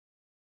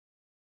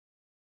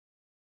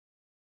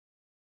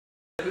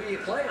Who do you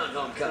play on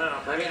homecoming?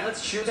 I mean,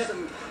 let's choose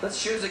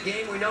a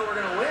game we know we're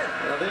going to win.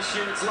 Well, this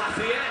year it's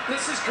Lafayette.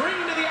 This is Green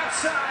to the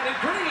outside, and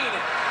Green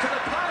to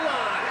the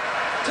pylon.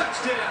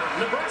 Touchdown,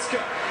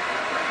 Nebraska.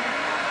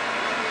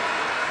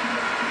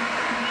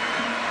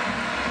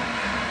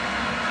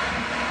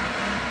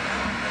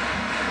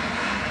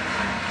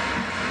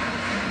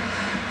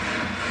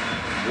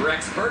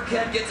 Rex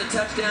Burkhead gets a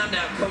touchdown.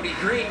 Now Cody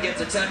Green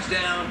gets a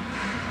touchdown.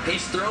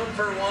 He's thrown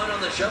for one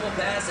on the shovel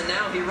pass, and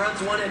now he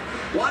runs one in.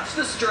 Watch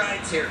the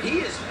strides here.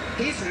 He's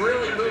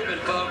really moving,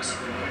 folks.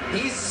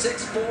 He's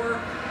 6'4",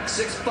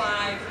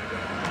 6'5",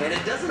 and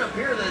it doesn't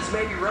appear that it's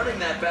maybe running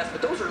that fast, but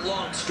those are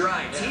long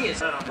strides. He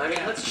is. I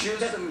mean, let's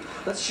choose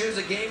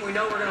a game we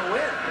know we're going to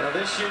win. Well,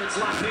 this year it's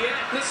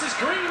Lafayette. This is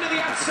Green to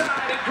the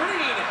outside, and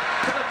Green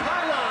to the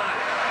pylon.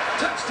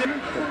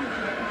 Touchdown.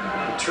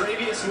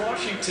 Travius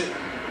Washington,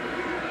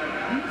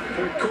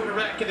 third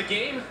quarterback of the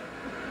game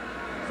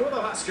for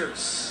the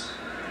Huskers.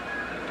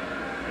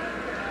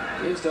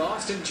 Gives to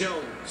Austin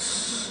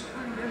Jones.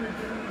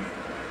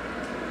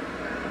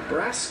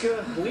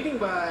 Nebraska leading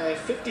by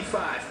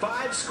 55.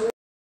 5 score.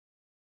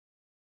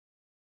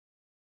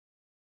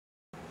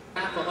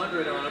 Half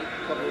 100 on him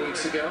a couple of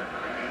weeks ago.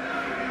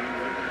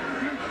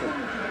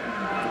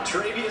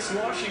 Travius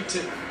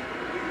Washington.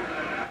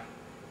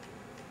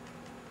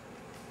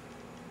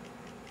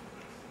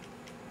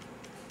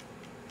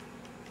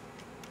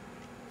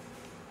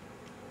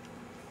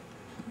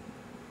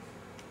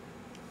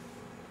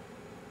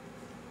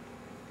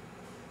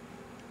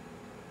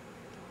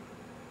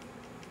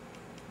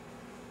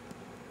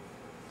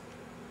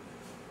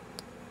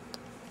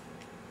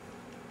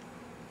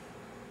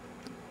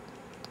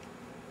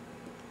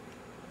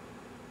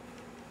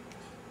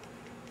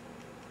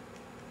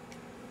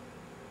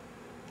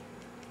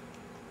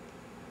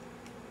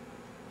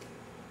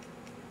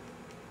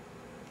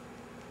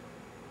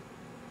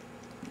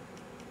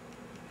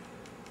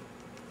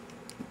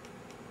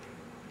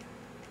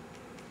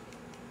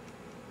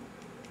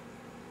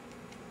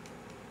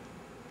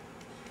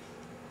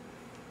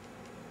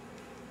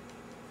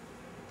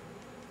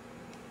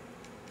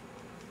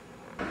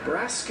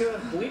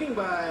 Nebraska leading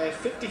by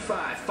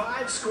 55.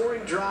 5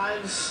 scoring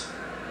drives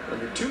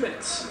under 2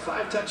 minutes.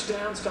 5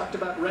 touchdowns. Talked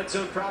about red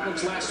zone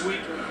problems last week.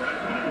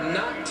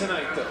 Not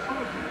tonight, though.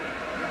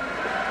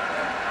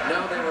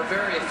 No, they were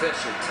very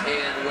efficient.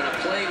 And when a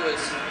play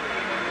was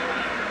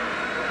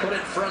put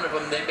in front of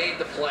them, they made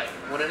the play.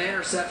 When an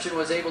interception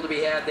was able to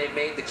be had, they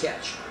made the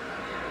catch.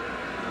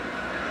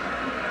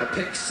 A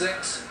pick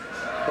 6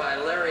 by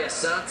Larry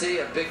Asante,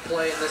 a big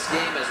play in this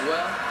game as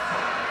well.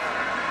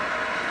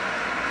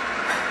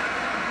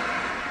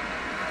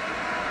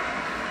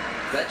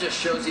 That just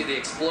shows you the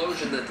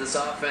explosion that this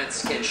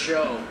offense can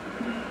show.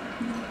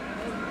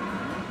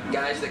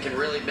 Guys that can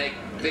really make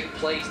big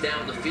plays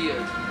down the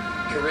field.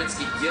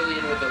 Karinsky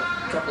Gillian with a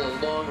couple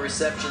of long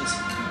receptions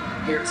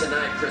here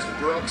tonight. Chris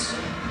Brooks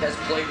has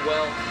played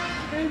well.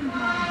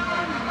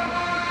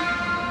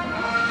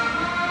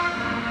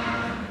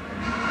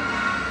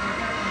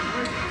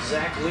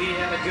 Zach Lee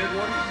had a good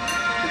one.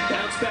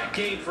 Bounce back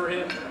game for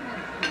him.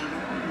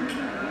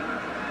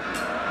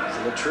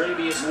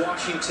 Travius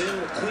Washington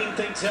will clean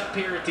things up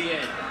here at the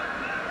end.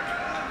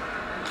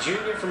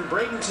 Junior from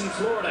Bradenton,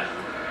 Florida.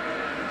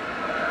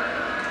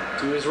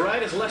 To his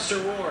right is Lester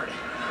Ward.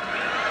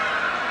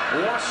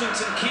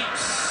 Washington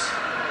keeps.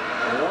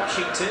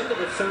 Washington to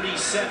the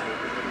 37.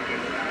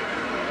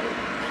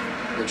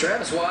 Well,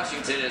 Travis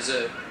Washington is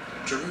a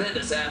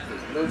tremendous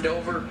athlete. Moved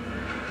over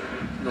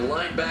in the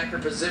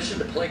linebacker position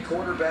to play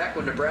quarterback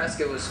when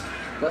Nebraska was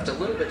left a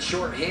little bit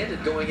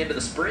short-handed going into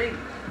the spring.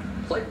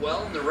 Played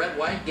well in the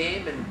red-white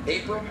game in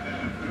April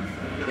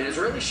and has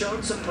really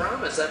shown some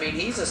promise. I mean,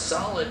 he's a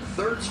solid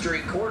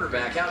third-string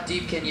quarterback. How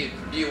deep do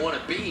you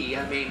want to be?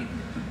 I mean,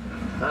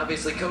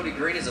 obviously Cody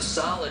Green is a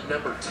solid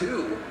number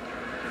 2,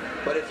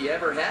 but if you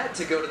ever had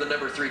to go to the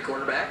number 3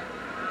 quarterback,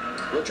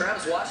 well,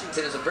 Travis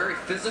Washington is a very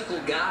physical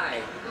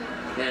guy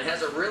and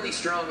has a really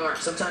strong arm.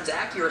 Sometimes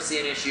accuracy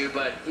an issue,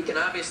 but he can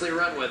obviously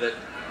run with it.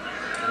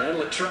 And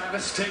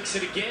LaTravis takes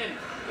it again.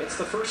 It's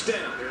the first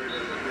down.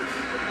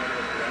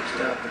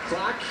 Stop the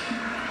clock.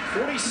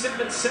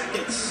 47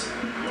 seconds.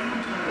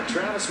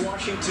 Travis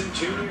Washington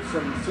Jr.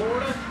 from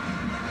Florida.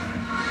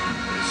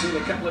 We've seen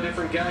a couple of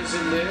different guys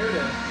in there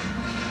to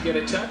get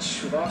a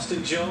touch with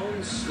Austin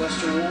Jones,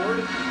 Lester Ward.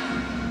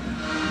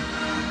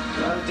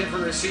 A lot of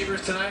different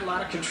receivers tonight, a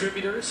lot of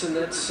contributors, and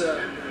that's,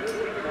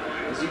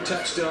 as you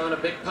touched on, a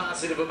big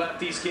positive about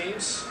these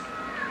games.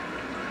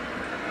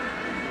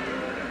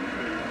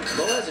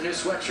 Bo has a new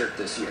sweatshirt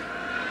this year.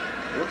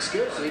 Looks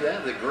good. See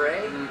that? The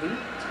gray.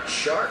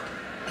 Sharp.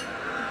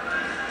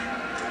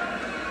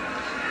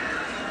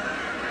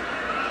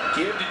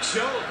 Give to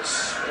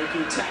Jones.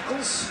 Making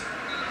tackles.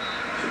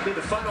 Should be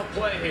the final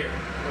play here.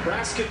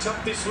 Nebraska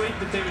talked this week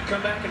that they would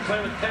come back and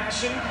play with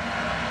passion.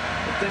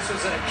 But this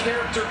was a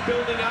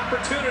character-building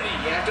opportunity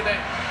after that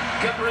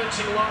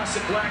gut-wrenching loss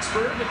at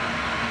Blacksburg.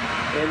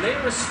 And they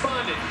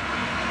responded.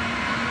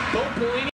 Bo Pelini